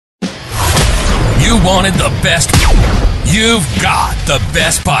You wanted the best. You've got the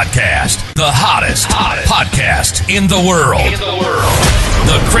best podcast. The hottest podcast in the world.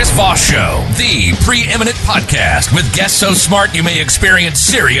 The Chris Voss Show, the preeminent podcast with guests so smart you may experience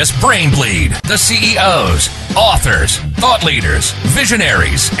serious brain bleed. The CEOs, authors, thought leaders,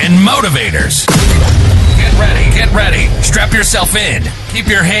 visionaries, and motivators. Get ready. Strap yourself in. Keep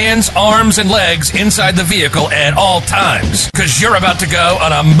your hands, arms, and legs inside the vehicle at all times, because you're about to go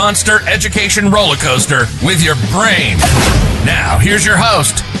on a monster education roller coaster with your brain. Now, here's your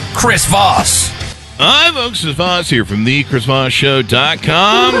host, Chris Voss. Hi, folks. Chris Voss here from the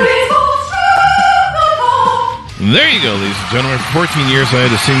ChrisVossShow.com. There you go, ladies and gentlemen. For 14 years, I had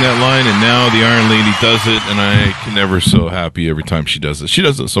to sing that line, and now the Iron Lady does it, and I can never so happy every time she does it. She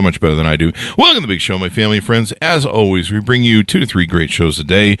does it so much better than I do. Welcome to the big show, my family and friends. As always, we bring you 2 to 3 great shows a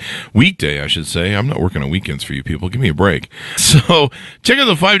day. Weekday, I should say. I'm not working on weekends for you people. Give me a break. So check out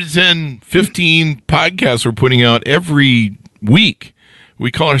the 5 to 10, 15 podcasts we're putting out every week. We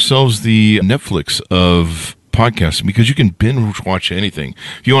call ourselves the Netflix of podcasting because you can binge watch anything.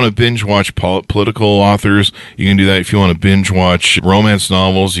 If you want to binge watch political authors, you can do that. If you want to binge watch romance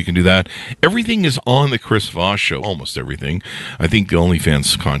novels, you can do that. Everything is on the Chris Voss Show. Almost everything. I think the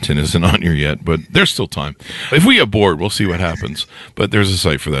OnlyFans content isn't on here yet, but there's still time. If we get bored, we'll see what happens. But there's a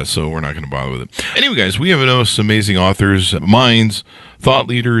site for that, so we're not going to bother with it. Anyway, guys, we have most amazing authors, minds, thought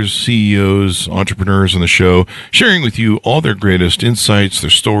leaders, CEOs, entrepreneurs on the show, sharing with you all their greatest insights, their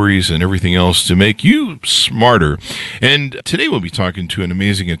stories, and everything else to make you smarter. And today we'll be talking to an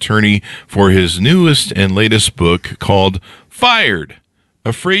amazing attorney for his newest and latest book called Fired,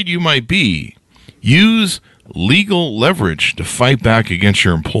 Afraid You Might Be. Use legal leverage to fight back against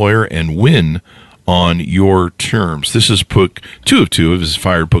your employer and win on your terms. This is book 2 of 2 of his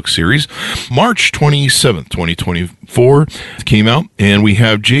Fired book series. March 27th, 2024 came out, and we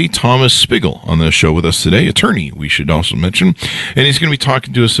have J. Thomas Spiegel on the show with us today, attorney, we should also mention, and he's going to be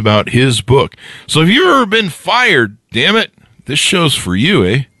talking to us about his book. So if you've ever been fired, damn it, this show's for you,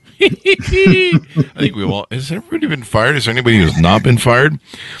 eh? I think we've all. Has everybody been fired? Is there anybody who's not been fired?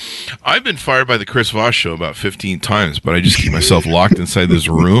 I've been fired by the Chris Voss Show about 15 times, but I just keep myself locked inside this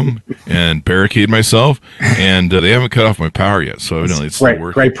room and barricade myself, and they haven't cut off my power yet, so evidently it's still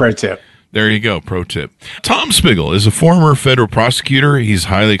working. Great pro tip. There you go, pro tip. Tom Spiegel is a former federal prosecutor. He's a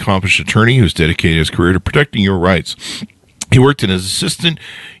highly accomplished attorney who's dedicated his career to protecting your rights. He worked as assistant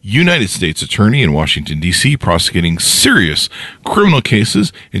United States attorney in Washington, D.C., prosecuting serious criminal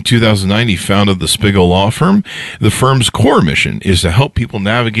cases. In 2009, he founded the Spiegel Law Firm. The firm's core mission is to help people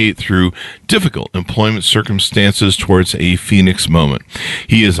navigate through difficult employment circumstances towards a phoenix moment.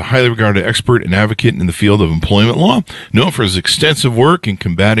 He is a highly regarded expert and advocate in the field of employment law, known for his extensive work in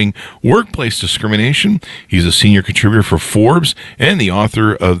combating workplace discrimination. He's a senior contributor for Forbes and the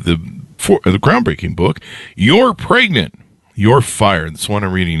author of the groundbreaking book, You're Pregnant, You're Fired. That's one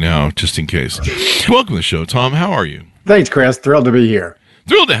I'm reading now, just in case. Welcome to the show, Tom. How are you? Thanks, Chris. Thrilled to be here.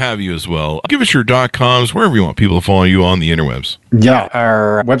 Thrilled to have you as well. Give us your .coms, wherever you want people to follow you on the interwebs. Yeah,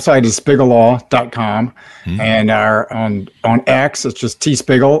 our website is spiegellaw.com, and our on X, it's just T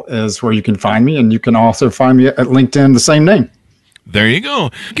Spiegel is where you can find me, and you can also find me at LinkedIn, the same name. There you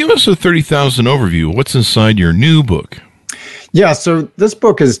go. Give us a 30,000 overview. What's inside your new book? Yeah, so this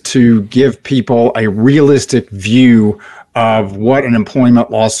book is to give people a realistic view of what an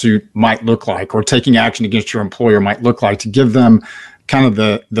employment lawsuit might look like, or taking action against your employer might look like, to give them kind of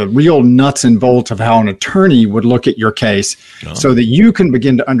the real nuts and bolts of how an attorney would look at your case, so that you can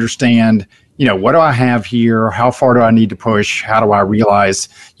begin to understand, what do I have here? How far do I need to push? How do I realize,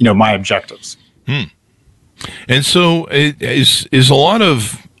 my objectives? And so it is a lot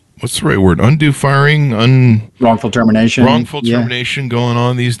of, what's the right word? Undue firing, wrongful termination. Wrongful termination going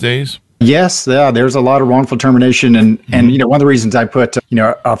on these days? Yes, there's a lot of wrongful termination, and one of the reasons I put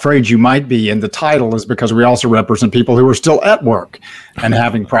afraid you might be in the title is because we also represent people who are still at work and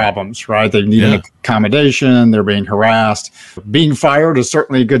having problems, right? They need an accommodation, they're being harassed. Being fired is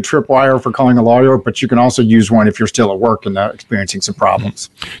certainly a good tripwire for calling a lawyer, but you can also use one if you're still at work and experiencing some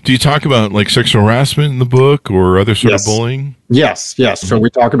problems. Do you talk about like sexual harassment in the book or other sort of bullying? Yes. So we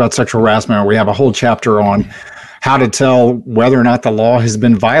talk about sexual harassment. We have a whole chapter on how to tell whether or not the law has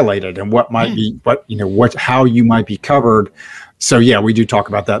been violated and what might be, how you might be covered. So yeah, we do talk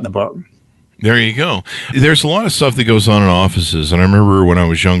about that in the book. There you go. There's a lot of stuff that goes on in offices. And I remember when I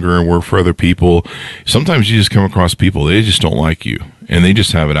was younger and worked for other people, sometimes you just come across people, they just don't like you and they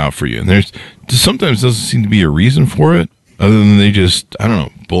just have it out for you. And sometimes doesn't seem to be a reason for it. other than they just, I don't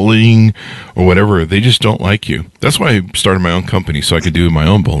know, bullying or whatever. They just don't like you. That's why I started my own company, so I could do my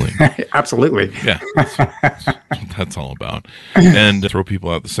own bullying. Absolutely. Yeah. That's what that's all about. And throw people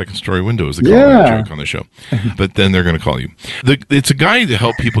out the second story window is the joke on the show. But then they're going to call you. It's a guide to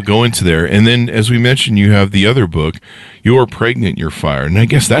help people go into there. And then, as we mentioned, you have the other book, You're Pregnant, You're Fired. And I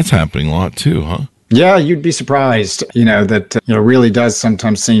guess that's happening a lot too, huh? Yeah, you'd be surprised, that really does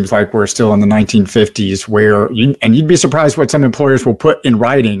sometimes seems like we're still in the 1950s you'd be surprised what some employers will put in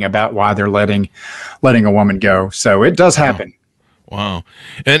writing about why they're letting a woman go. So it does happen. Wow.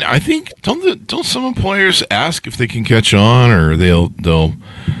 And I think, don't some employers ask if they can catch on, or are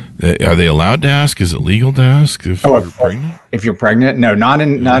they allowed to ask? Is it legal to ask if you're pregnant? If you're pregnant? No, not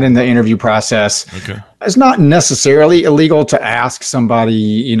in the interview process. Okay. It's not necessarily illegal to ask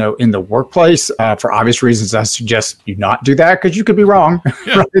somebody, in the workplace. For obvious reasons, I suggest you not do that because you could be wrong.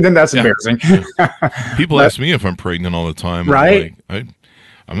 Yeah. Right? Then that's embarrassing. Yeah. People ask me if I'm pregnant all the time. Right.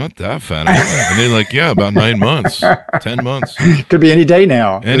 I'm not that fat. And they're like, yeah, about 9 months, 10 months. Could be any day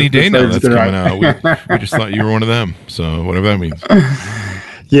now. Any day now that's coming out. We just thought you were one of them. So whatever that means.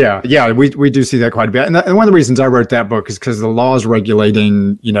 Yeah, we do see that quite a bit. And one of the reasons I wrote that book is because the laws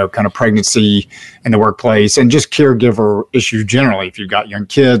regulating, kind of pregnancy in the workplace and just caregiver issues generally, if you've got young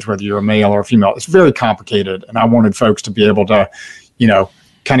kids, whether you're a male or a female, it's very complicated. And I wanted folks to be able to,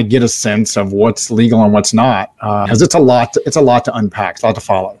 kind of get a sense of what's legal and what's not, because it's a lot to unpack, it's a lot to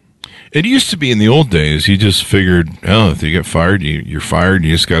follow. It used to be in the old days, you just figured, if you get fired, you're fired.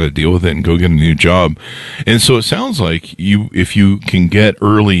 You just got to deal with it and go get a new job. And so it sounds like if you can get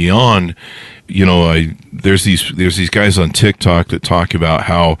early on, there's these guys on TikTok that talk about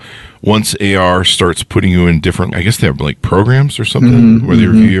how once AR starts putting you in different, I guess they have like programs or something where they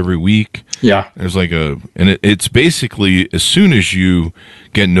review you every week. Yeah. There's like it's basically as soon as you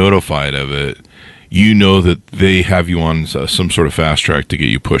get notified of it, that they have you on some sort of fast track to get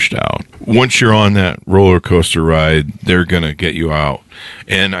you pushed out. Once you're on that roller coaster ride, they're going to get you out.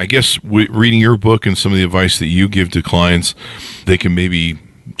 And I guess reading your book and some of the advice that you give to clients, they can maybe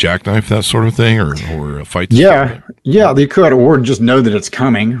jackknife that sort of thing or fight. Yeah, they could, or just know that it's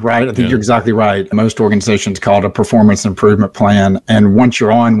coming, right? I think you're exactly right. Most organizations call it a performance improvement plan. And once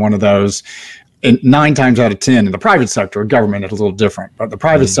you're on one of those, and 9 times out of 10 in the private sector, government is a little different, but the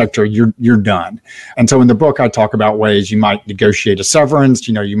private sector, you're done. And so in the book, I talk about ways you might negotiate a severance.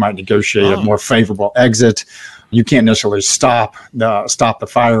 You might negotiate a more favorable exit. You can't necessarily stop the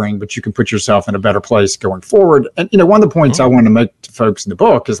firing, but you can put yourself in a better place going forward. And one of the points I want to make to folks in the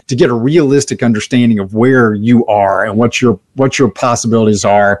book is to get a realistic understanding of where you are and what your possibilities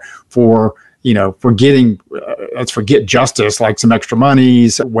are for getting, let's forget justice, like some extra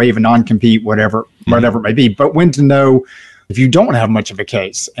monies, waive a non-compete, whatever it may be. But when to know if you don't have much of a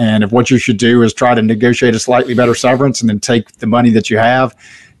case, and if what you should do is try to negotiate a slightly better severance and then take the money that you have.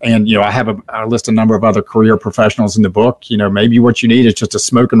 And, I list a number of other career professionals in the book. Maybe what you need is just a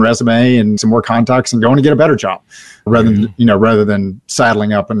smoking resume and some more contacts and going to get a better job rather than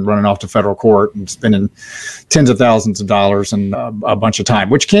saddling up and running off to federal court and spending tens of thousands of dollars and a bunch of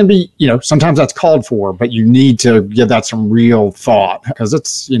time, which can be, sometimes that's called for, but you need to give that some real thought because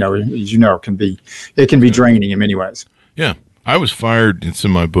it's, it can be draining in many ways. Yeah. I was fired. It's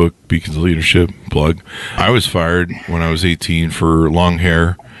in my book, Beacons of Leadership, plug. I was fired when I was 18 for long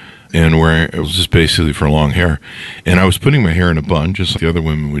hair and it was just basically for long hair. And I was putting my hair in a bun, just like the other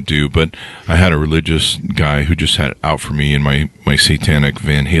women would do. But I had a religious guy who just had it out for me in my satanic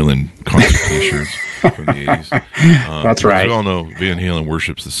Van Halen concert t-shirts from the 80s. That's right. We all know Van Halen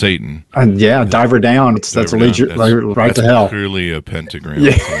worships the Satan. Dive her down. That's right to hell. Clearly a pentagram on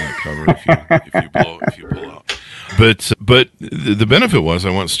that cover if you pull out. But the benefit was I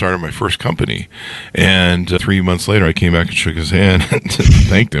went and started my first company, and 3 months later I came back and shook his hand and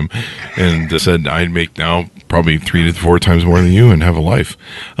thanked him, and said I'd make now probably 3 to 4 times more than you and have a life.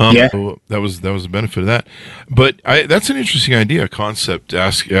 So that was the benefit of that. But that's an interesting idea, concept.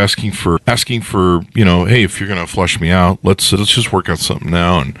 Asking for hey, if you're going to flush me out, let's just work out something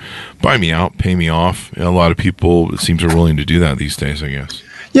now and buy me out, pay me off. A lot of people, it seems, are willing to do that these days, I guess.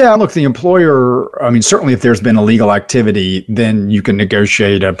 Yeah, look, the employer, certainly if there's been illegal activity, then you can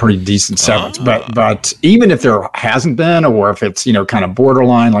negotiate a pretty decent severance. But even if there hasn't been, or if it's, kind of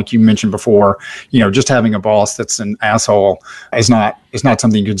borderline, like you mentioned before, just having a boss that's an asshole is not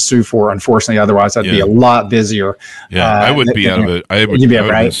something you can sue for, unfortunately. Otherwise, I'd be a lot busier. Yeah, I would be out of it. I would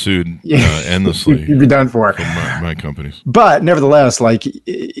be sued endlessly. You'd be done for. My companies. But nevertheless, like,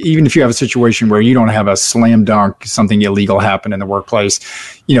 even if you have a situation where you don't have a slam dunk, something illegal happen in the workplace,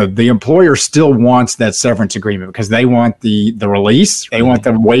 the employer still wants that severance agreement because they want the release. They want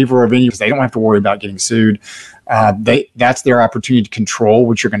the waiver of any, because they don't have to worry about getting sued. That's their opportunity to control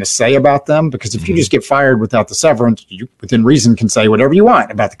what you're going to say about them, because if you just get fired without the severance, you within reason can say whatever you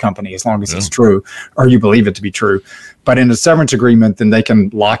want about the company as long as it's true or you believe it to be true. But in a severance agreement, then they can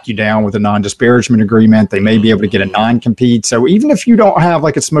lock you down with a non-disparagement agreement. They may be able to get a non-compete. So even if you don't have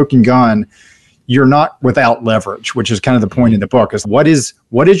like a smoking gun, you're not without leverage, which is kind of the point in the book. Is what is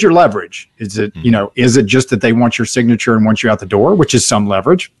your leverage? Is it, is it just that they want your signature and want you out the door, which is some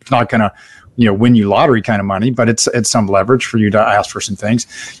leverage? It's not going to, win you lottery kind of money, but it's some leverage for you to ask for some things.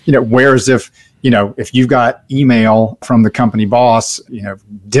 Whereas if you've got email from the company boss,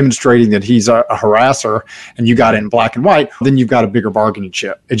 demonstrating that he's a harasser, and you got it in black and white, then you've got a bigger bargaining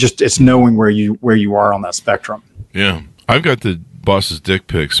chip. It's knowing where you are on that spectrum. Yeah, I've got the boss's dick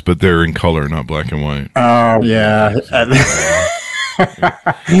pics, but they're in color, not black and white. Oh yeah.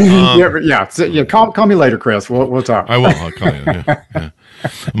 Call me later, Chris. We'll talk. I will. I'll call you. Yeah.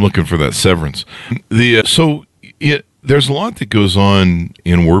 I'm looking for that severance. There's a lot that goes on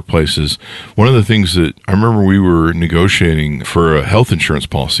in workplaces. One of the things that I remember, we were negotiating for a health insurance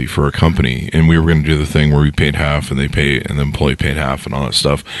policy for a company, and we were going to do the thing where we paid half and the employee paid half and all that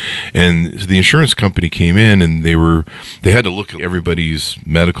stuff. And the insurance company came in, and they had to look at everybody's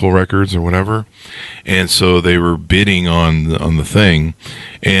medical records or whatever. And so they were bidding on the thing,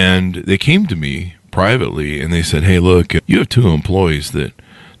 and they came to me privately and they said, "Hey, look, you have 2 employees that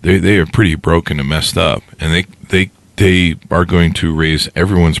they are pretty broken and messed up, and they are going to raise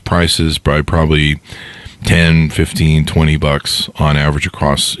everyone's prices by probably 10, 15, 20 bucks on average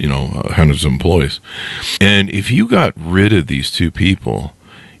across, hundreds of employees. And if you got rid of these 2 people,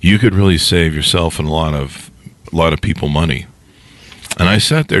 you could really save yourself and a lot of people money." And I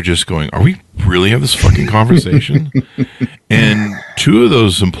sat there just going, are we really have this fucking conversation? And 2 of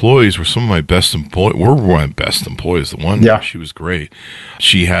those employees were some of my best employees. Were my best employees. The one, she was great.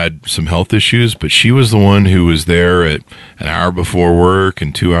 She had some health issues, but she was the one who was there at an hour before work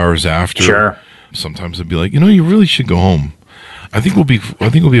and 2 hours after. Sure. Sometimes I'd be like, you really should go home. I think we'll be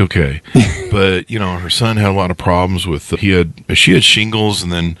okay. But her son had a lot of problems with. She had shingles,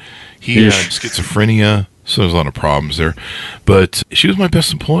 and then he had schizophrenia. So there's a lot of problems there. But she was my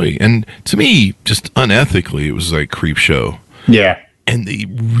best employee. And to me, just unethically, it was like creep show. Yeah. And they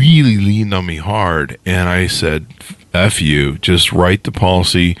really leaned on me hard. And I said, F you, just write the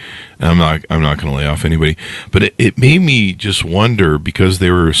policy. And I'm not going to lay off anybody. But it made me just wonder, because they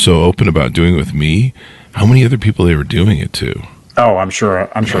were so open about doing it with me, how many other people they were doing it to. Oh, I'm sure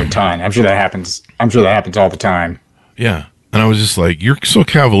a ton. I'm sure that happens all the time. Yeah. And I was just like, you're so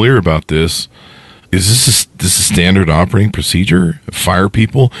cavalier about this. Is this a standard operating procedure? Fire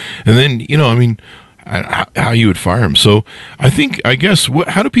people? And then, how you would fire them. So I guess,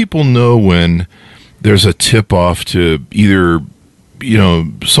 how do people know when there's a tip off to either,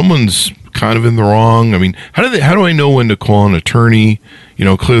 someone's kind of in the wrong? I mean, how do I know when to call an attorney?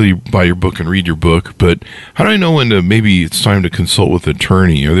 Clearly buy your book and read your book, but how do I know when to, maybe it's time to consult with an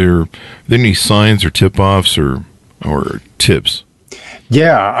attorney? Are there any signs or tip-offs or tips?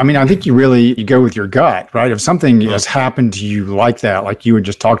 Yeah, I mean, I think you go with your gut, right? If something has happened to you like that, like you had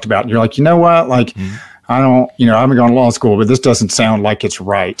just talked about, and you're like, you know what, like, I haven't gone to law school, but this doesn't sound like it's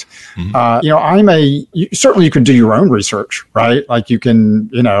right. Certainly you can do your own research, right? Like you can,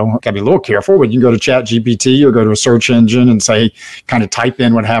 gotta be a little careful, but you can go to Chat GPT or go to a search engine and say, kind of type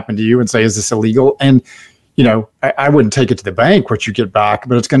in what happened to you and say, is this illegal? And I wouldn't take it to the bank what you get back,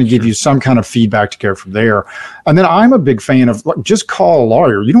 but it's going to give you some kind of feedback to go from there. And then I'm a big fan of, just call a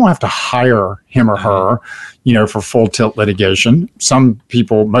lawyer. You don't have to hire him or her, for full tilt litigation. Some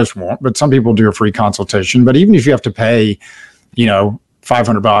people, most won't, but some people do a free consultation. But even if you have to pay,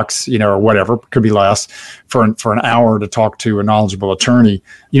 $500, or whatever, could be less for an hour to talk to a knowledgeable attorney,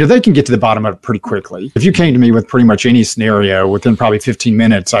 they can get to the bottom of it pretty quickly. If you came to me with pretty much any scenario, within probably 15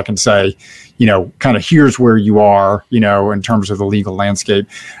 minutes, I can say, kind of here's where you are, in terms of the legal landscape.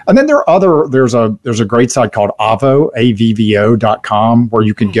 And then there's a great site called avvo.com where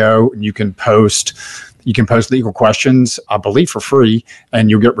you can go and you can post legal questions, I believe, for free, and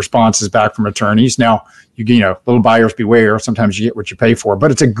you'll get responses back from attorneys. Now, little buyers beware. Sometimes you get what you pay for,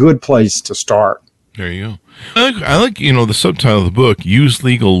 but it's a good place to start. There you go. I like the subtitle of the book, Use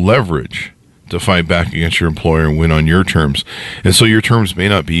Legal Leverage to fight back against your employer and win on your terms. And so your terms may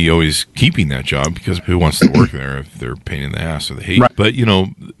not be always keeping that job, because who wants to work there if they're a pain in the ass or they hate. Right. But,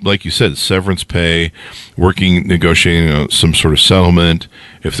 like you said, severance pay, negotiating some sort of settlement,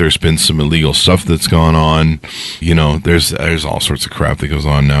 if there's been some illegal stuff that's gone on, there's all sorts of crap that goes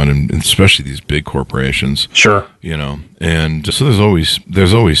on now, and especially these big corporations. Sure. And so there's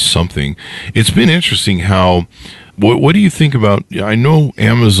always something. It's been interesting how What do you think about? I know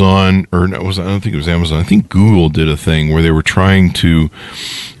Amazon, or no, I don't think it was Amazon. I think Google did a thing where they were trying to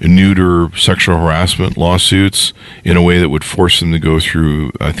neuter sexual harassment lawsuits in a way that would force them to go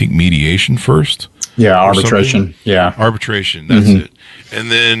through, I think, mediation first. Yeah, arbitration. Something. Yeah, arbitration. That's it.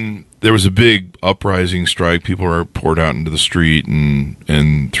 And then there was a big uprising, strike. People were poured out into the street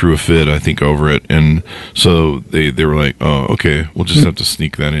and threw a fit, I think, over it. And so they were like, "Oh, okay, we'll just have to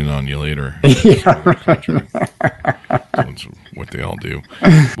sneak that in on you later." Yeah, right. That's what they all do.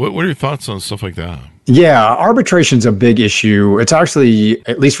 What are your thoughts on stuff like that? Yeah, arbitration's a big issue. It's actually,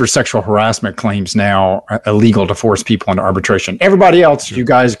 at least for sexual harassment claims now, illegal to force people into arbitration. Everybody else, you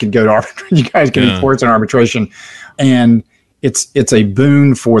guys can go to arbitration. You guys can enforce an arbitration, and it's a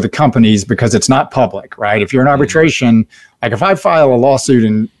boon for the companies because it's not public, right? If you're in arbitration, like if I file a lawsuit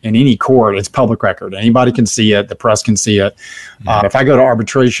in any court, it's public record. Anybody can see it. The press can see it. If I go to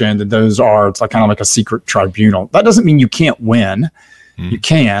arbitration, it's like kind of like a secret tribunal. That doesn't mean you can't win. You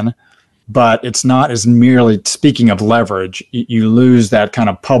can, but it's not as merely, speaking of leverage, you lose that kind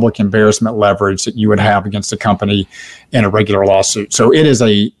of public embarrassment leverage that you would have against a company in a regular lawsuit. So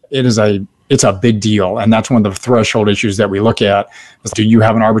it's a big deal. And that's one of the threshold issues that we look at is, do you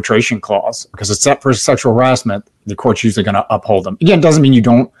have an arbitration clause? Because it's set for sexual harassment, the court's usually going to uphold them. Again, it doesn't mean you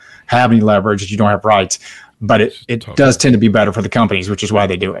don't have any leverage, that you don't have rights, but it does tend to be better for the companies, which is why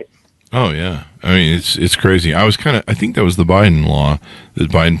they do it. Oh yeah, I mean it's crazy. I think that was the Biden law that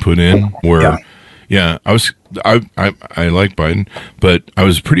Biden put in where, I like Biden, but I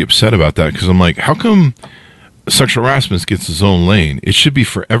was pretty upset about that because I'm like, how come sexual harassment gets its own lane? It should be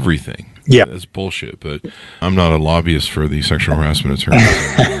for everything. Yeah, that's bullshit. But I'm not a lobbyist for the sexual harassment attorneys.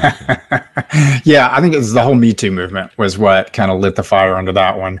 Yeah, I think it's the whole Me Too movement was what kind of lit the fire under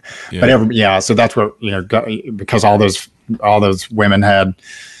that one. Yeah. But so that's what because all those women had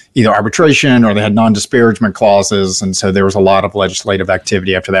either arbitration or they had non-disparagement clauses, and so there was a lot of legislative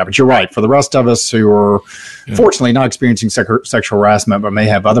activity after that. But you're right. For the rest of us who are fortunately not experiencing sexual harassment but may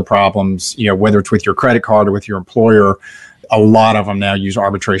have other problems, whether it's with your credit card or with your employer, a lot of them now use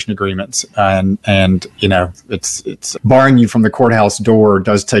arbitration agreements, and it's barring you from the courthouse door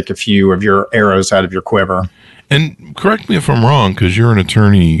does take a few of your arrows out of your quiver. And correct me if I'm wrong, because you're an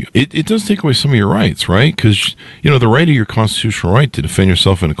attorney, it does take away some of your rights, right? Because, the right of your constitutional right to defend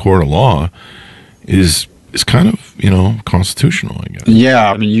yourself in a court of law is kind of, constitutional, I guess. Yeah,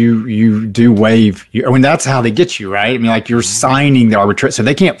 I mean, you do waive. That's how they get you, right? I mean, like you're signing the arbitration, so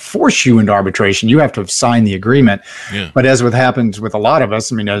they can't force you into arbitration. You have to sign the agreement. Yeah. But as what happens with a lot of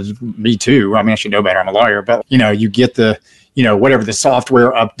us, as me too. I should know better. I'm a lawyer, but you get the whatever the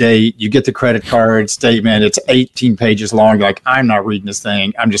software update, you get the credit card statement. It's 18 pages long. You're like, I'm not reading this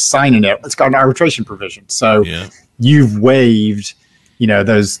thing. I'm just signing it. It's got an arbitration provision. So you've waived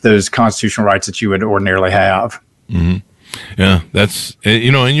those constitutional rights that you would ordinarily have. Mm-hmm. Yeah, that's, and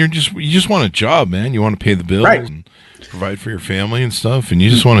you just want a job, man. You want to pay the bills and provide for your family and stuff. And you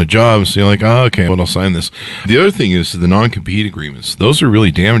just want a job. So you're like, oh, okay, well, I'll sign this. The other thing is the non-compete agreements. Those are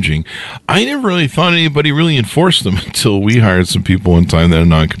really damaging. I never really thought anybody really enforced them until we hired some people one time that had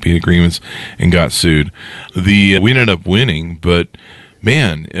non-compete agreements and got sued. We ended up winning, but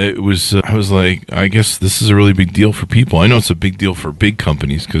man, it was, I was like, I guess this is a really big deal for people. I know it's a big deal for big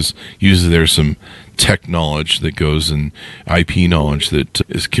companies because usually there's some tech knowledge that goes and IP knowledge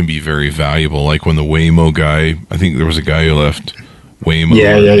that can be very valuable. Like when the Waymo guy, I think there was a guy who left Waymo.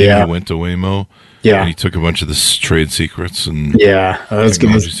 He went to Waymo. Yeah. And he took a bunch of the trade secrets and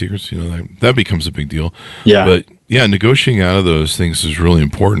technology secrets. That becomes a big deal. Yeah. But yeah, negotiating out of those things is really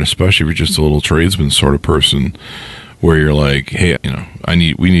important, especially if you're just a little tradesman sort of person, where you're like, hey,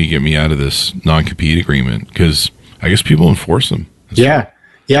 we need to get me out of this non-compete agreement, because I guess people enforce them. Yeah,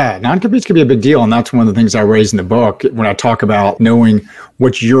 non-competes can be a big deal, and that's one of the things I raise in the book when I talk about knowing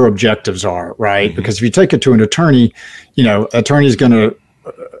what your objectives are, right? Mm-hmm. Because if you take it to an attorney, attorney's going to,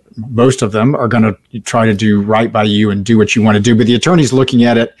 most of them are going to try to do right by you and do what you want to do, but the attorney's looking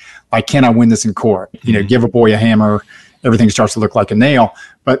at it like, can I win this in court? Give a boy a hammer, everything starts to look like a nail.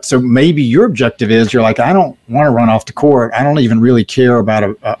 But so maybe your objective is, you're like, I don't want to run off to court. I don't even really care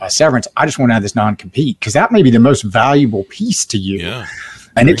about a severance. I just want to have this non-compete, because that may be the most valuable piece to you. Yeah.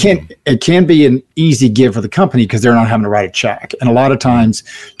 And it can be an easy give for the company because they're not having to write a check. And a lot of times,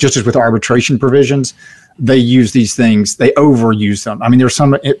 just as with arbitration provisions, they use these things, they overuse them. There's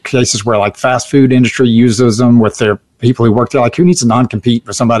some cases where like fast food industry uses them with their people who work there. Like, who needs a non-compete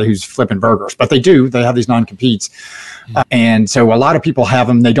for somebody who's flipping burgers? But they do. They have these non-competes. And so a lot of people have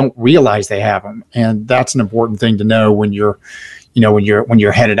them. They don't realize they have them. And that's an important thing to know when you're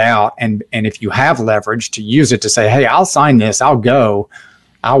headed out. And if you have leverage, to use it to say, hey, I'll sign this, I'll go.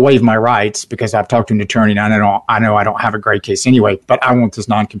 I'll waive my rights because I've talked to an attorney and I know I don't have a great case anyway, but I want this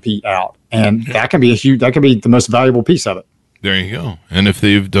non-compete out. And that can be the most valuable piece of it. There you go. And if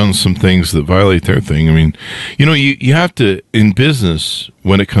they've done some things that violate their thing, I mean, you have to, in business,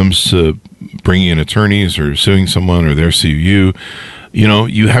 when it comes to bringing in attorneys or suing someone or they're sue you,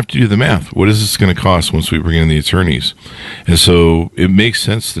 you have to do the math. What is this going to cost once we bring in the attorneys? And so it makes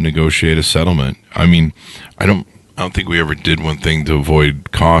sense to negotiate a settlement. I mean, I don't think we ever did one thing to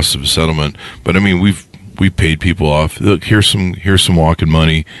avoid costs of a settlement, but I mean, we've paid people off. Look, here's some walking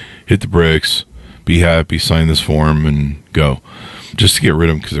money, hit the bricks, be happy, sign this form, and go. Just to get rid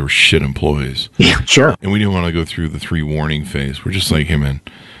of them because they were shit employees. Yeah, sure. And we didn't want to go through the 3 warning phase. We're just like, hey, man,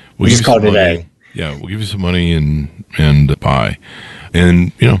 we'll just call it a day. Yeah, we'll give you some money and bye.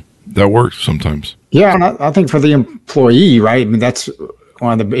 And, that works sometimes. Yeah, and I think for the employee, right, I mean, that's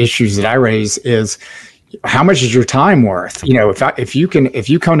one of the issues that I raise is how much is your time worth? If you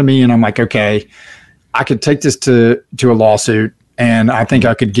come to me and I'm like, okay, I could take this to a lawsuit, and I think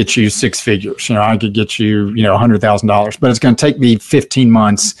I could get you 6 figures. I could get you, $100,000, but it's going to take me 15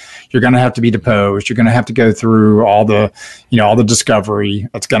 months. You're going to have to be deposed. You're going to have to go through all the discovery.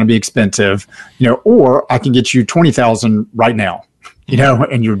 It's going to be expensive, or I can get you 20,000 right now,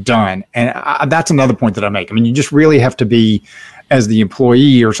 and you're done. And that's another point that I make. I mean, you just really have to be, as the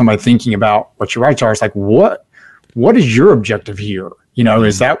employee or somebody thinking about what your rights are. It's like, what is your objective here?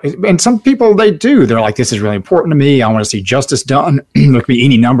 Is that, and some people, they do, they're like, this is really important to me. I want to see justice done. There could be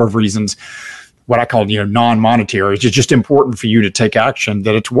any number of reasons. What I call, non-monetary. It's just important for you to take action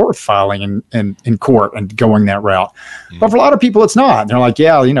that it's worth filing in court and going that route. Mm-hmm. But for a lot of people, it's not. They're like,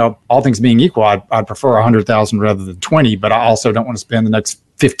 yeah, all things being equal, I'd prefer 100,000 rather than 20, but I also don't want to spend the next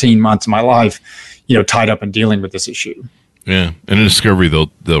 15 months of my life, tied up in dealing with this issue. Yeah, and in discovery, they'll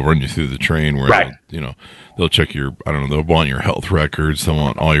run you through the train where right. They'll check your, they'll want your health records, they'll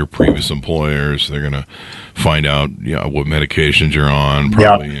want all your previous employers, they're gonna find out what medications you're on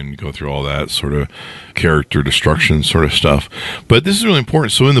probably, and go through all that sort of character destruction sort of stuff. But this is really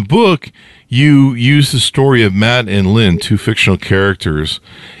important. So in the book, you use the story of Matt and Lynn, 2 fictional characters.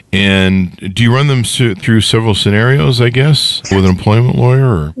 And do you run them through several scenarios, I guess, with an employment lawyer?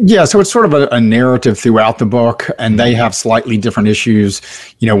 Or? Yeah, so it's sort of a narrative throughout the book, and they have slightly different issues.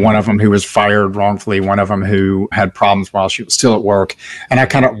 One of them who was fired wrongfully, one of them who had problems while she was still at work. And I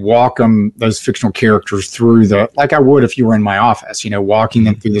kind of walk them, those fictional characters, through like I would if you were in my office, walking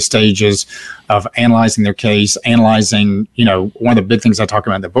them through the stages of analyzing their case, analyzing, one of the big things I talk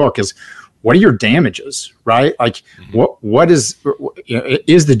about in the book is, what are your damages, right? Like, what is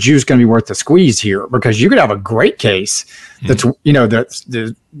the juice going to be worth the squeeze here? Because you could have a great case that's, that's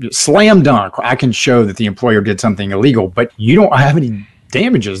the slam dunk. I can show that the employer did something illegal, but you don't have any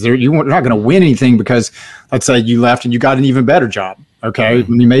damages there. You're not going to win anything because, let's say, you left and you got an even better job. Okay, I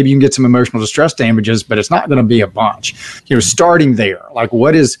mean, maybe you can get some emotional distress damages, but it's not going to be a bunch. Starting there, like,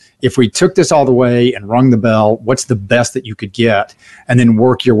 if we took this all the way and rung the bell, what's the best that you could get? And then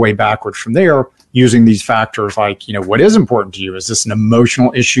work your way backwards from there using these factors like, what is important to you? Is this an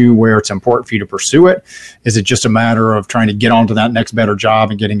emotional issue where it's important for you to pursue it? Is it just a matter of trying to get onto that next better job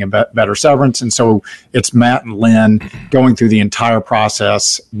and getting a better severance? And so it's Matt and Lynn going through the entire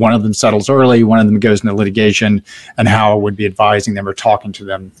process. One of them settles early, one of them goes into litigation, and how I would be advising them or talking to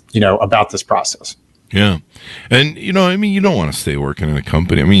them, about this process. Yeah. And, you don't want to stay working in a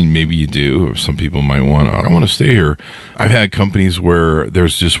company. I mean, maybe you do, or some people might I don't want to stay here. I've had companies where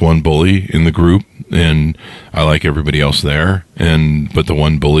there's just one bully in the group, and I like everybody else there. But the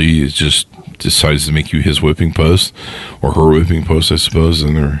one bully just decides to make you his whipping post, or her whipping post, I suppose,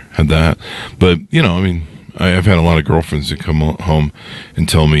 and they had that. But, I've had a lot of girlfriends that come home and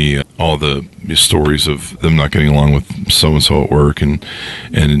tell me all the stories of them not getting along with so-and-so at work and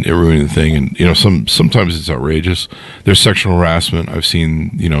it ruining the thing. And, sometimes it's outrageous. There's sexual harassment. I've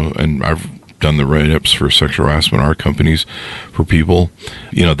seen, and I've done the write-ups for sexual harassment, our companies, for people.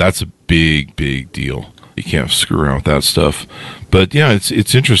 That's a big, big deal. You can't screw around with that stuff. But yeah,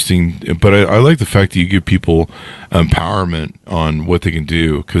 it's interesting. But I like the fact that you give people empowerment on what they can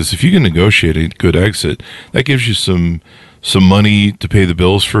do. Because if you can negotiate a good exit, that gives you some money to pay the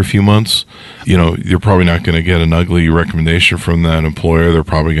bills for a few months. You're probably not going to get an ugly recommendation from that employer. They're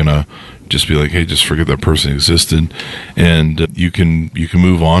probably going to just be like, hey, just forget that person existed. And you can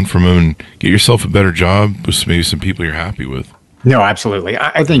move on from them and get yourself a better job with maybe some people you're happy with. No, absolutely.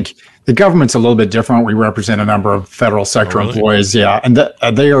 I think the government's a little bit different. We represent a number of federal sector employees. Yeah. And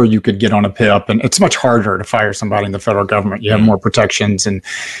there you could get on a PIP, and it's much harder to fire somebody in the federal government. You have more protections and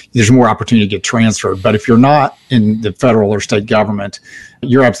there's more opportunity to get transferred. But if you're not in the federal or state government,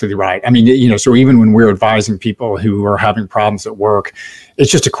 you're absolutely right. I mean, so even when we're advising people who are having problems at work,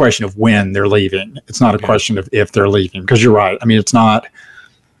 it's just a question of when they're leaving. It's not a question of if they're leaving, because you're right. I mean,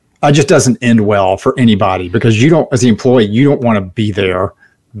 it just doesn't end well for anybody, because you don't, as the employee, you don't want to be there.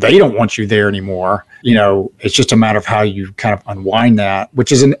 They don't want you there anymore. It's just a matter of how you kind of unwind that,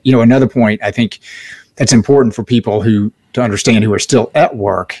 which is, another point I think that's important for people to understand who are still at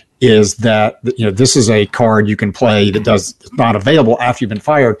work, is that, this is a card you can play that it's not available after you've been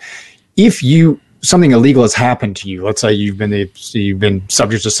fired. If something illegal has happened to you, let's say you've been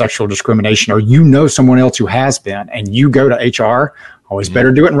subject to sexual discrimination, or someone else who has been, and you go to HR, always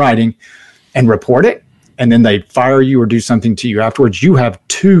better do it in writing, and report it, and then they fire you or do something to you afterwards, you have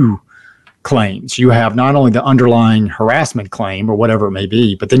two claims. You have not only the underlying harassment claim or whatever it may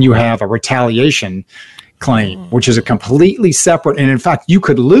be, but then you have a retaliation claim, which is a completely separate, and in fact, you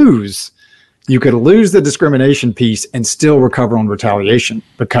could lose the discrimination piece and still recover on retaliation,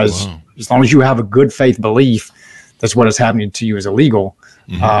 because as long as you have a good faith belief that's what is happening to you is illegal,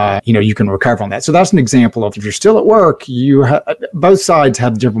 you can recover on that. So that's an example of, if you're still at work, both sides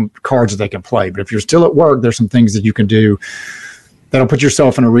have different cards that they can play. But if you're still at work, there's some things that you can do that'll put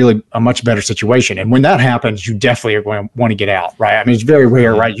yourself in a much better situation. And when that happens, you definitely are going to want to get out, right? I mean, it's very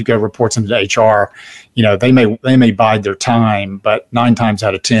rare, right? You go report something to HR, they may bide their time, but 9 times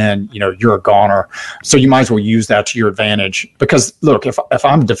out of 10, you're a goner. So you might as well use that to your advantage. Because look, if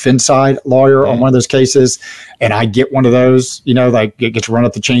I'm a defense side lawyer on one of those cases, and I get one of those, like it gets run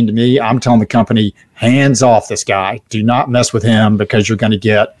up the chain to me, I'm telling the company, hands off this guy. Do not mess with him, because you're going to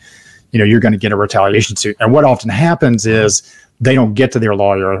get a retaliation suit. And what often happens is they don't get to their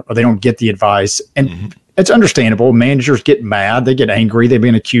lawyer, or they don't get the advice. And it's understandable. Managers get mad. They get angry. They've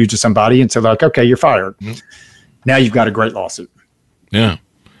been accused of somebody. And so they're like, okay, you're fired. Now you've got a great lawsuit. Yeah.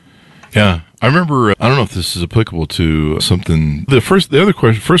 Yeah. I remember, I don't know if this is applicable to something. First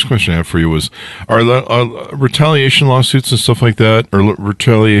question I have for you was, are retaliation lawsuits and stuff like that, or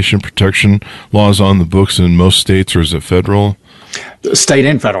retaliation protection laws on the books in most states, or is it federal? State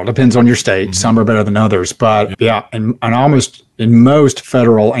and federal, depends on your state. Some are better than others, but and almost in most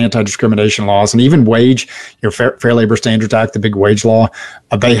federal anti-discrimination laws, and even Fair Labor Standards Act, the big wage law,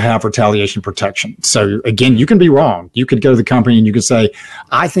 they have retaliation protection. So again, you can be wrong. You could go to the company and you could say,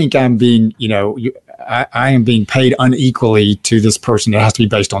 I think I'm being, I am being paid unequally to this person. It has to be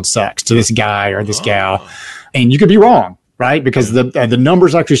based on sex, to this guy or this gal, and you could be wrong. Right, because the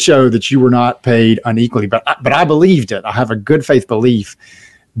numbers actually show that you were not paid unequally, but I believed it. I have a good faith belief.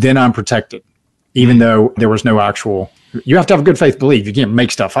 Then I'm protected, even though there was no actual. You have to have a good faith belief. You can't make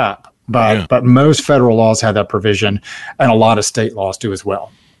stuff up. But most federal laws have that provision, and a lot of state laws do as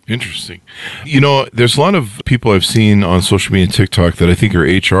well. Interesting. There's a lot of people I've seen on social media and TikTok that I think are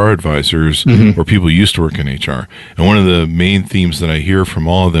HR advisors, or people who used to work in HR. And one of the main themes that I hear from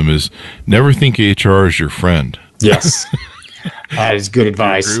all of them is, never think HR is your friend. Yes. That is good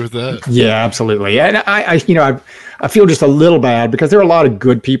advice. Do you agree with that? Yeah, absolutely. And I feel just a little bad, because there are a lot of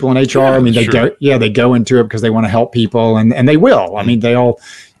good people in HR. I mean, they go into it because they want to help people, and they will. I mean, they all,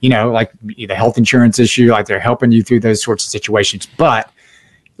 like the health insurance issue, like they're helping you through those sorts of situations. But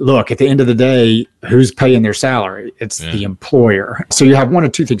look, at the end of the day, who's paying their salary? It's the employer. So you have one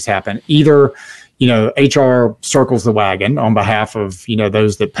of two things happen. Either, HR circles the wagon on behalf of,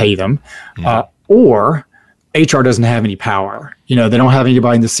 those that pay them, or HR doesn't have any power. They don't have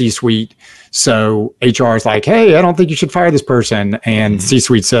anybody in the C-suite. So HR is like, hey, I don't think you should fire this person. And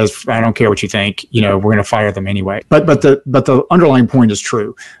C-suite says, I don't care what you think. We're going to fire them anyway. But the underlying point is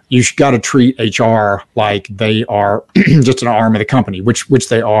true. You got to treat HR like they are just an arm of the company, which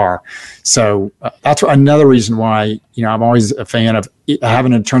they are. So that's another reason why, I'm always a fan of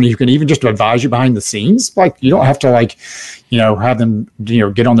having an attorney who can even just advise you behind the scenes. Like, you don't have to have them,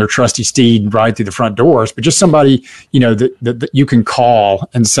 get on their trusty steed and ride through the front doors, but just somebody, that you can call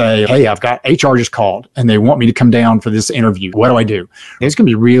and say, hey, I've got HR just called and they want me to come down for this interview. What do I do? It's going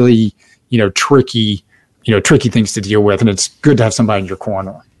to be really, tricky things to deal with. And it's good to have somebody in your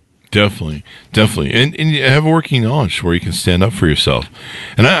corner. Definitely. And you have a working knowledge where you can stand up for yourself.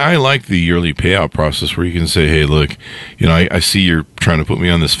 And I like the yearly payout process where you can say, hey, look, I see you're trying to put me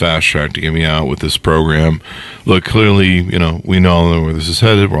on this fast track to get me out with this program. Look, clearly, we know where this is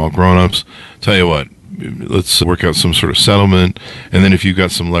headed. We're all grown-ups. Tell you what, let's work out some sort of settlement. And then if you've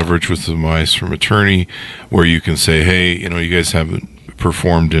got some leverage with advice from attorney where you can say, hey, you guys haven't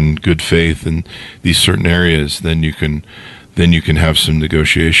performed in good faith in these certain areas, then you can then you can have some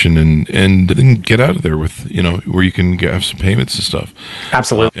negotiation and then get out of there with, where you can have some payments and stuff.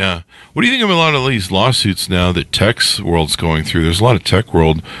 Absolutely. Yeah. What do you think of a lot of these lawsuits now that tech's world's going through? There's a lot of tech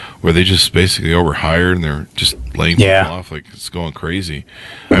world where they just basically overhired and they're just laying people off like it's going crazy.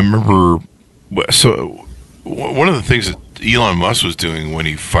 I remember, so one of the things that Elon Musk was doing when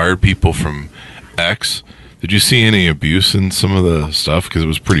he fired people from X, did you see any abuse in some of the stuff? Because it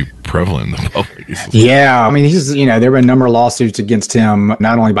was pretty prevalent in the public. Yeah. I mean, there have been a number of lawsuits against him,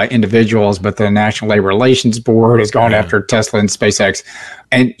 not only by individuals, but the National Labor Relations Board has gone after Tesla and SpaceX.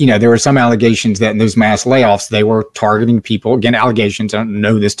 And, there were some allegations that in those mass layoffs, they were targeting people. Again, allegations, I don't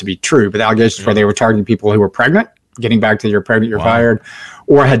know this to be true, but allegations where they were targeting people who were pregnant, getting back to you're pregnant, you're fired,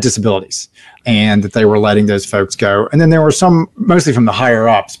 or had disabilities, and that they were letting those folks go. And then there were some, mostly from the higher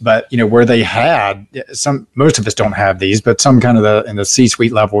ups, but where they had some, most of us don't have these, but some kind of in the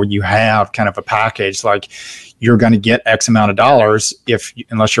C-suite level, you have kind of a package like you're going to get X amount of dollars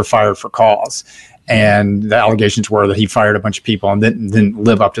unless you're fired for cause. And the allegations were that he fired a bunch of people and didn't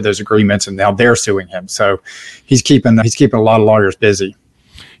live up to those agreements, and now they're suing him. So he's keeping a lot of lawyers busy.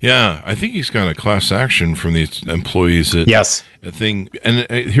 Yeah, I think he's got a class action from these employees. Yes. And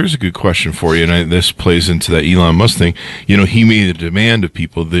here's a good question for you, and this plays into that Elon Musk thing. He made a demand of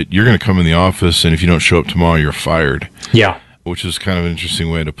people that you're going to come in the office, and if you don't show up tomorrow, you're fired. Yeah. Which is kind of an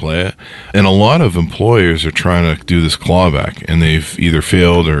interesting way to play it. And a lot of employers are trying to do this clawback, and they've either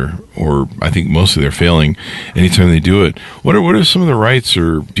failed or I think mostly they're failing anytime they do it. What are some of the rights,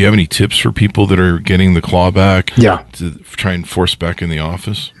 or do you have any tips for people that are getting the clawback to try and force back in the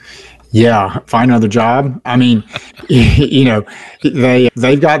office? Yeah, find another job. I mean,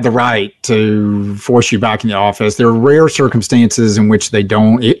 they've got the right to force you back in the office. There are rare circumstances in which they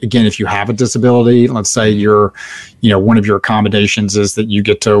don't. Again, if you have a disability, let's say one of your accommodations is that you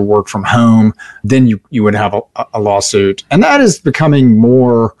get to work from home, then you would have a lawsuit. And that is becoming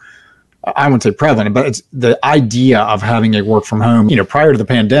more, I wouldn't say prevalent, but it's the idea of having a work from home. Prior to the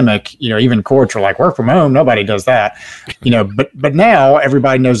pandemic, even courts were like, work from home, nobody does that. But now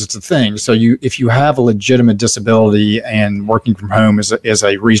everybody knows it's a thing. So if you have a legitimate disability and working from home is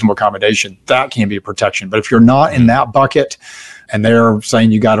a reasonable accommodation, that can be a protection. But if you're not in that bucket and they're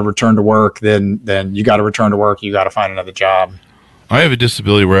saying you got to return to work, then you got to return to work. You got to find another job. I have a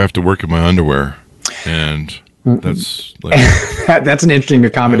disability where I have to work in my underwear, and that's like, that's an interesting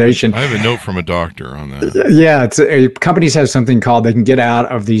accommodation. I have a note from a doctor on that. Yeah, companies have something called they can get out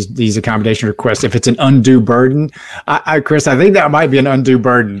of these accommodation requests if it's an undue burden. Chris, I think that might be an undue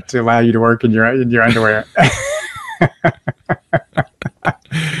burden to allow you to work in your underwear.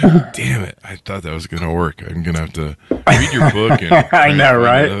 Damn it! I thought that was going to work. I'm going to have to read your book and I know,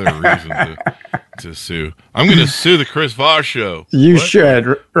 right? Another reason to sue. I'm going to sue the Chris Voss Show. You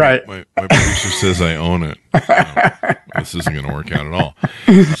should, right? My producer says I own it. This isn't going to work out at all.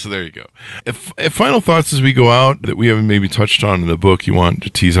 So there you go. If final thoughts as we go out that we haven't maybe touched on in the book, you want to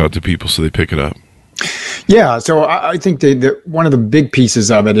tease out to people so they pick it up. Yeah, so I think that one of the big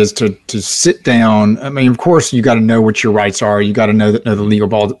pieces of it is to sit down. I mean, of course, you got to know what your rights are. You got to know the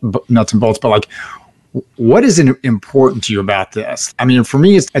legal nuts and bolts. But like, what is important to you about this? I mean, for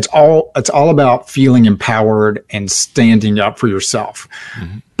me, it's all about feeling empowered and standing up for yourself.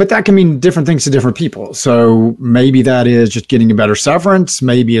 Mm-hmm. But that can mean different things to different people. So maybe that is just getting a better severance.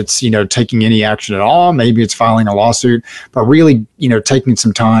 Maybe it's, taking any action at all. Maybe it's filing a lawsuit, but really, taking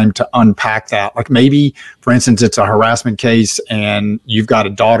some time to unpack that. Like maybe, for instance, it's a harassment case and you've got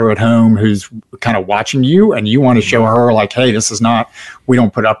a daughter at home who's kind of watching you and you want to show her like, hey, we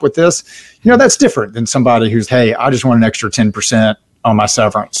don't put up with this. That's different than somebody who's, hey, I just want an extra 10% on my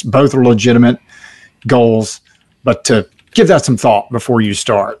severance. Both are legitimate goals, but to give that some thought before you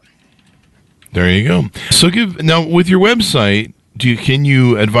start. There you go. So now with your website, can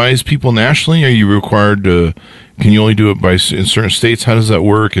you advise people nationally? Are you required to? Can you only do it in certain states? How does that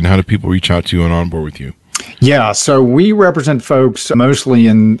work, and how do people reach out to you and on board with you? Yeah, so we represent folks mostly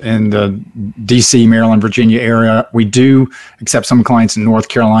in the D.C., Maryland, Virginia area. We do accept some clients in North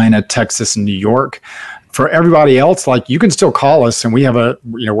Carolina, Texas, and New York. For everybody else, like you can still call us and we have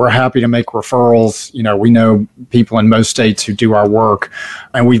we're happy to make referrals. We know people in most states who do our work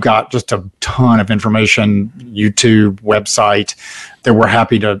and we've got just a ton of information, YouTube, website that we're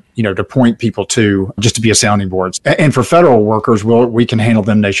happy to, to point people to just to be a sounding board. And for federal workers, we can handle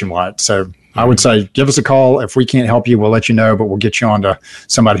them nationwide. So I would say, give us a call. If we can't help you, we'll let you know, but we'll get you on to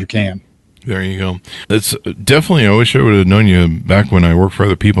somebody who can. There you go. That's definitely, I wish I would have known you back when I worked for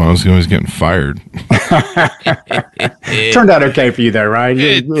other people. I was always getting fired. Turned out okay for you though, right?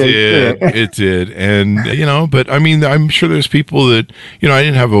 It did. And, but I mean, I'm sure there's people that, I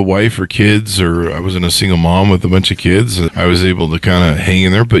didn't have a wife or kids, or I wasn't a single mom with a bunch of kids. I was able to kind of hang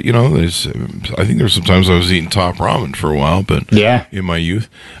in there. But, I think there's sometimes I was eating top ramen for a while, but in my youth.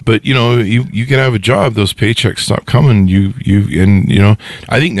 But, you can have a job, those paychecks stop coming.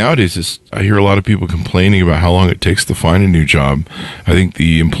 I think nowadays I hear a lot of people complaining about how long it takes to find a new job. I think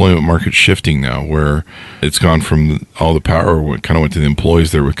the employment market's shifting now, where it's gone from all the power kind of went to the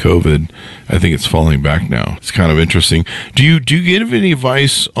employees there with COVID. I think it's falling back now. It's kind of interesting. Do you give any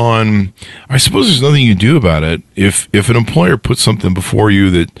advice on? I suppose there's nothing you can do about it. If an employer puts something before you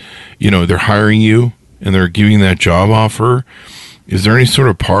that they're hiring you and they're giving that job offer, is there any sort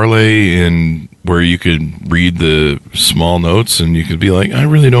of parlay in where you could read the small notes and you could be like, I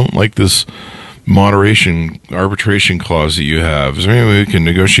really don't like this arbitration clause that you have? Is there any way we can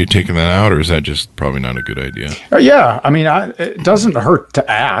negotiate taking that out, or is that just probably not a good idea? Yeah. I mean, it doesn't hurt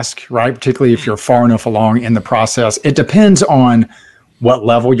to ask, right? Particularly if you're far enough along in the process. It depends on what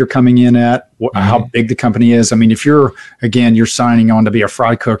level you're coming in at, how big the company is. I mean, if you're signing on to be a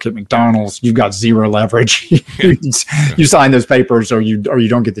fry cook at McDonald's, you've got zero leverage. You sign those papers or you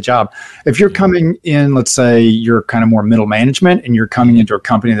don't get the job. If you're coming in, let's say you're kind of more middle management and you're coming into a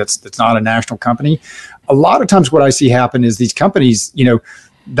company that's not a national company, a lot of times what I see happen is these companies,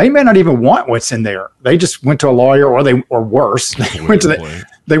 they may not even want what's in there. They just went to a lawyer, or worse, they went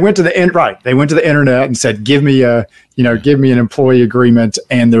to the internet and said, give me an employee agreement,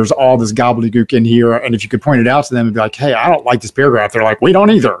 and there's all this gobbledygook in here. And if you could point it out to them and be like, hey, I don't like this paragraph, they're like, we don't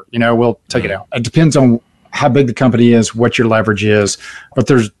either. We'll take it out. It depends on how big the company is, what your leverage is. But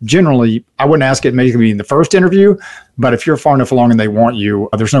there's generally, I wouldn't ask it maybe in the first interview, but if you're far enough along and they want you,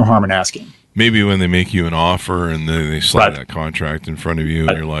 there's no harm in asking. Maybe when they make you an offer and they slide that contract in front of you,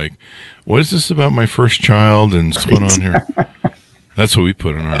 and you're like, what is this about my first child and what's going on here? That's what we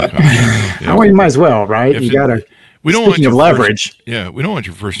put in our contract. Well, you might as well, right? You got to. We don't want your leverage. We don't want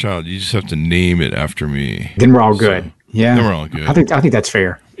your first child. You just have to name it after me. Then we're all good. Yeah. Then we're all good. I think that's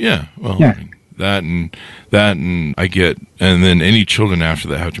fair. Yeah. Well, yeah. I mean, that and I get, and then any children after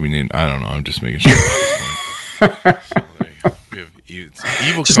that have to be named. I don't know. I'm just making sure. It's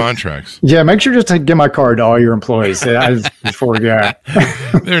evil contracts. Yeah, make sure just to give my card to all your employees before we go.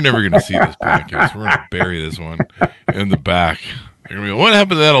 They're never going to see this podcast. We're going to bury this one in the back. They're going to be, what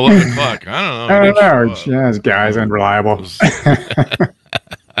happened to that 11 o'clock? I don't know. Yeah, this guy's unreliable. So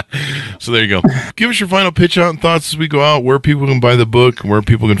there you go. Give us your final pitch out and thoughts as we go out, where people can buy the book, where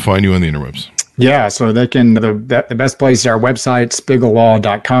people can find you on the interwebs. Yeah, so they can, the best place is our website,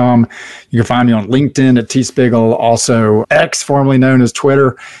 spiegellaw.com. You can find me on LinkedIn at tspiegel, also X, formerly known as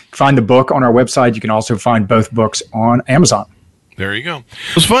Twitter. Find the book on our website. You can also find both books on Amazon. There you go.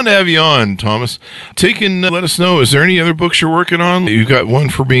 It was fun to have you on, Thomas. Let us know, is there any other books you're working on? You've got one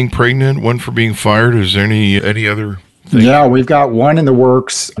for being pregnant, one for being fired. Is there any other thing? Yeah, we've got one in the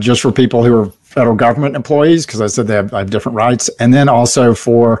works just for people who are federal government employees, because I said they have different rights. And then also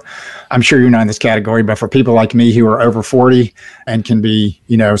for, I'm sure you're not in this category, but for people like me who are over 40 and can be,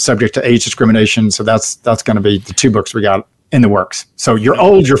 subject to age discrimination. So that's going to be the two books we got in the works. So you're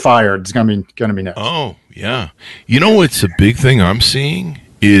old, you're fired. It's going to be next. Oh, yeah. What's a big thing I'm seeing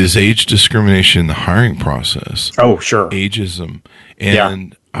is age discrimination in the hiring process. Oh, sure. Ageism.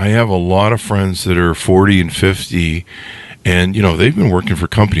 And I have a lot of friends that are 40 and 50, and, they've been working for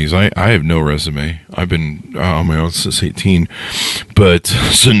companies. I have no resume. I've been on my own since 18, but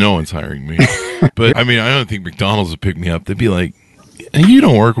so no one's hiring me. But, I don't think McDonald's would pick me up. They'd be like, you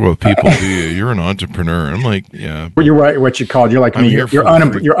don't work with people, do you? You're an entrepreneur. I'm like, yeah. Well, you're right. What you called, you're like me. You're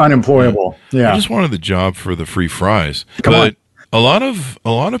unemployable. Yeah. I just wanted the job for the free fries. Come on. A lot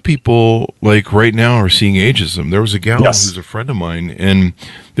of people, like right now, are seeing ageism. There was a gal who's a friend of mine, and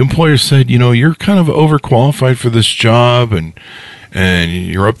the employer said, you're kind of overqualified for this job, and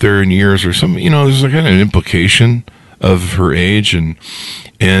you're up there in years or something. There's like kind of an implication of her age, and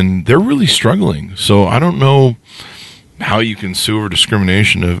they're really struggling. So I don't know how you can sue for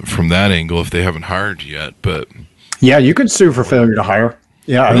discrimination from that angle if they haven't hired you yet. But yeah, you could sue for failure to hire.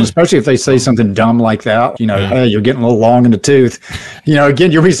 Yeah, I mean, especially if they say something dumb like that, hey, you're getting a little long in the tooth.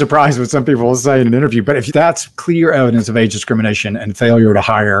 Again, you'll be surprised what some people will say in an interview. But if that's clear evidence of age discrimination and failure to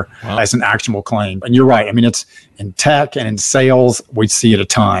hire as an actionable claim, and you're right. I mean, it's in tech and in sales, we see it a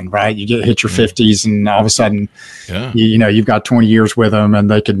ton, right? You hit your 50s, and all of a sudden, you've got 20 years with them, and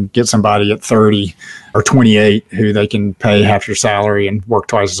they can get somebody at 30 or 28 who they can pay half your salary and work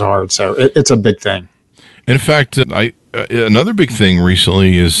twice as hard. So it's a big thing. In fact, another big thing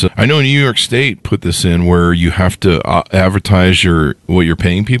recently is I know New York State put this in where you have to advertise what you're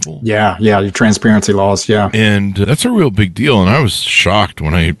paying people. Yeah, your transparency laws, yeah. And that's a real big deal. And I was shocked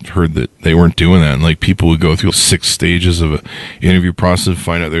when I heard that they weren't doing that. And like people would go through 6 stages of an interview process,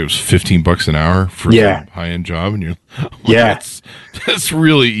 find out there was $15 an hour for a high-end job, and you're that's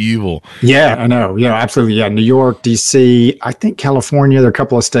really evil. Yeah, I know. Yeah, absolutely. Yeah, New York, DC, I think California. There are a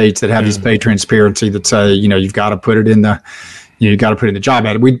couple of states that have these pay transparency that say, you've got to put it in the job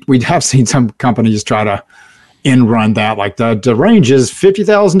ad. We have seen some companies try to run that, like the range is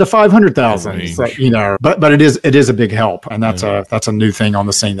 50,000 to 500,000. So, but it is a big help, and that's a new thing on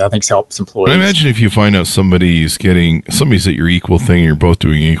the scene that I think helps employees. I imagine if you find out somebody's at your equal thing, and you're both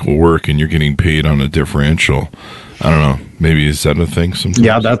doing equal work, and you're getting paid on a differential. I don't know. Maybe is that a thing sometimes?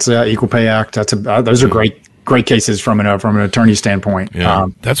 Yeah, that's Equal Pay Act. Those are great cases from an attorney standpoint. Yeah,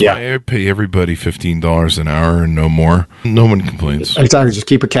 that's why I pay everybody $15 an hour and no more. No one complains. Exactly. Just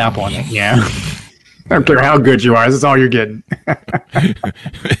keep a cap on it. Yeah. I don't care how good you are. That's all you're getting.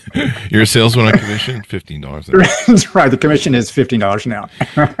 You're a salesman on commission? $15 an hour. That's right. The commission is $15 an hour.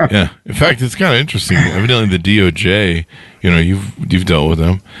 Yeah. In fact, it's kind of interesting. Evidently, the DOJ, you've dealt with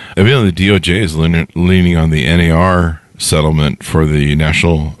them. Evidently, the DOJ is leaning on the NAR settlement for the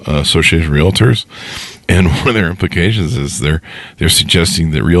National Association of Realtors. And one of their implications is they're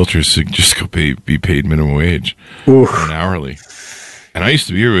suggesting that realtors should just go be paid minimum wage or an hourly. And I used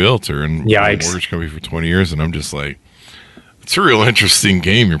to be a realtor and a mortgage company for 20 years, and I'm just like, it's a real interesting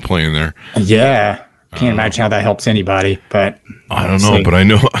game you're playing there. Yeah. Can't imagine how that helps anybody, but I don't know. But I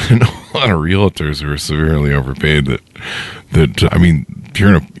know a lot of realtors who are severely overpaid that I mean,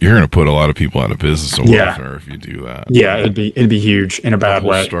 you're gonna put a lot of people out of business on welfare if you do that. Yeah, it'd be huge in a bad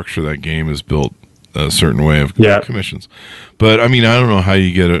way. The structure of that game is built a certain way of commissions. But I mean, I don't know how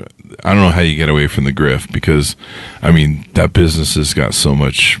you get away from the grift, because I mean, that business has got so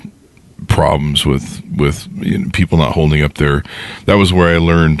much problems with people not holding up their. That was where I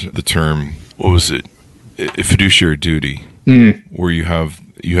learned the term. What was it? A fiduciary duty, where you have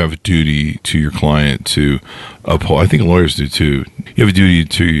a duty to your client to uphold. I think lawyers do too. You have a duty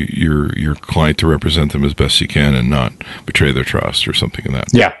to your client to represent them as best you can and not betray their trust or something in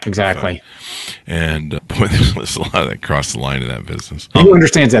that. Yeah, exactly. And boy, there's a lot of that cross the line in that business. Who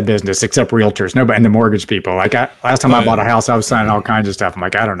understands that business except realtors? Nobody, and the mortgage people. Like last time I bought a house, I was signing all kinds of stuff. I'm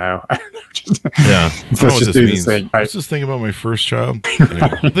like, I don't know. Let's just do this thing. I was just thinking about my first child. Anyway,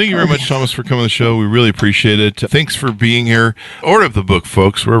 thank you very much, Thomas, for coming on the show. We really appreciate it. Thanks for being here. Order up the book,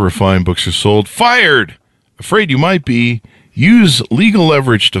 folks, wherever fine books are sold. Fired! Afraid you might be. Use legal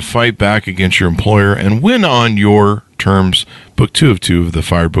leverage to fight back against your employer and win on your terms. Book 2 of 2 of the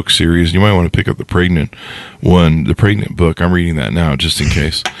Fired book series. You might want to pick up the pregnant one, the pregnant book. I'm reading that now just in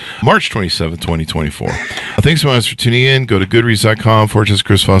case. March 27th, 2024. Thanks so much for tuning in. Go to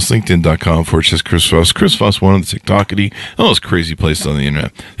goodreads.com/Chris Voss, LinkedIn.com/Chris Voss, Chris Voss 1 on the TikTokity, all those crazy places on the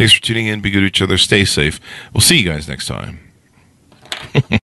internet. Thanks for tuning in. Be good to each other. Stay safe. We'll see you guys next time.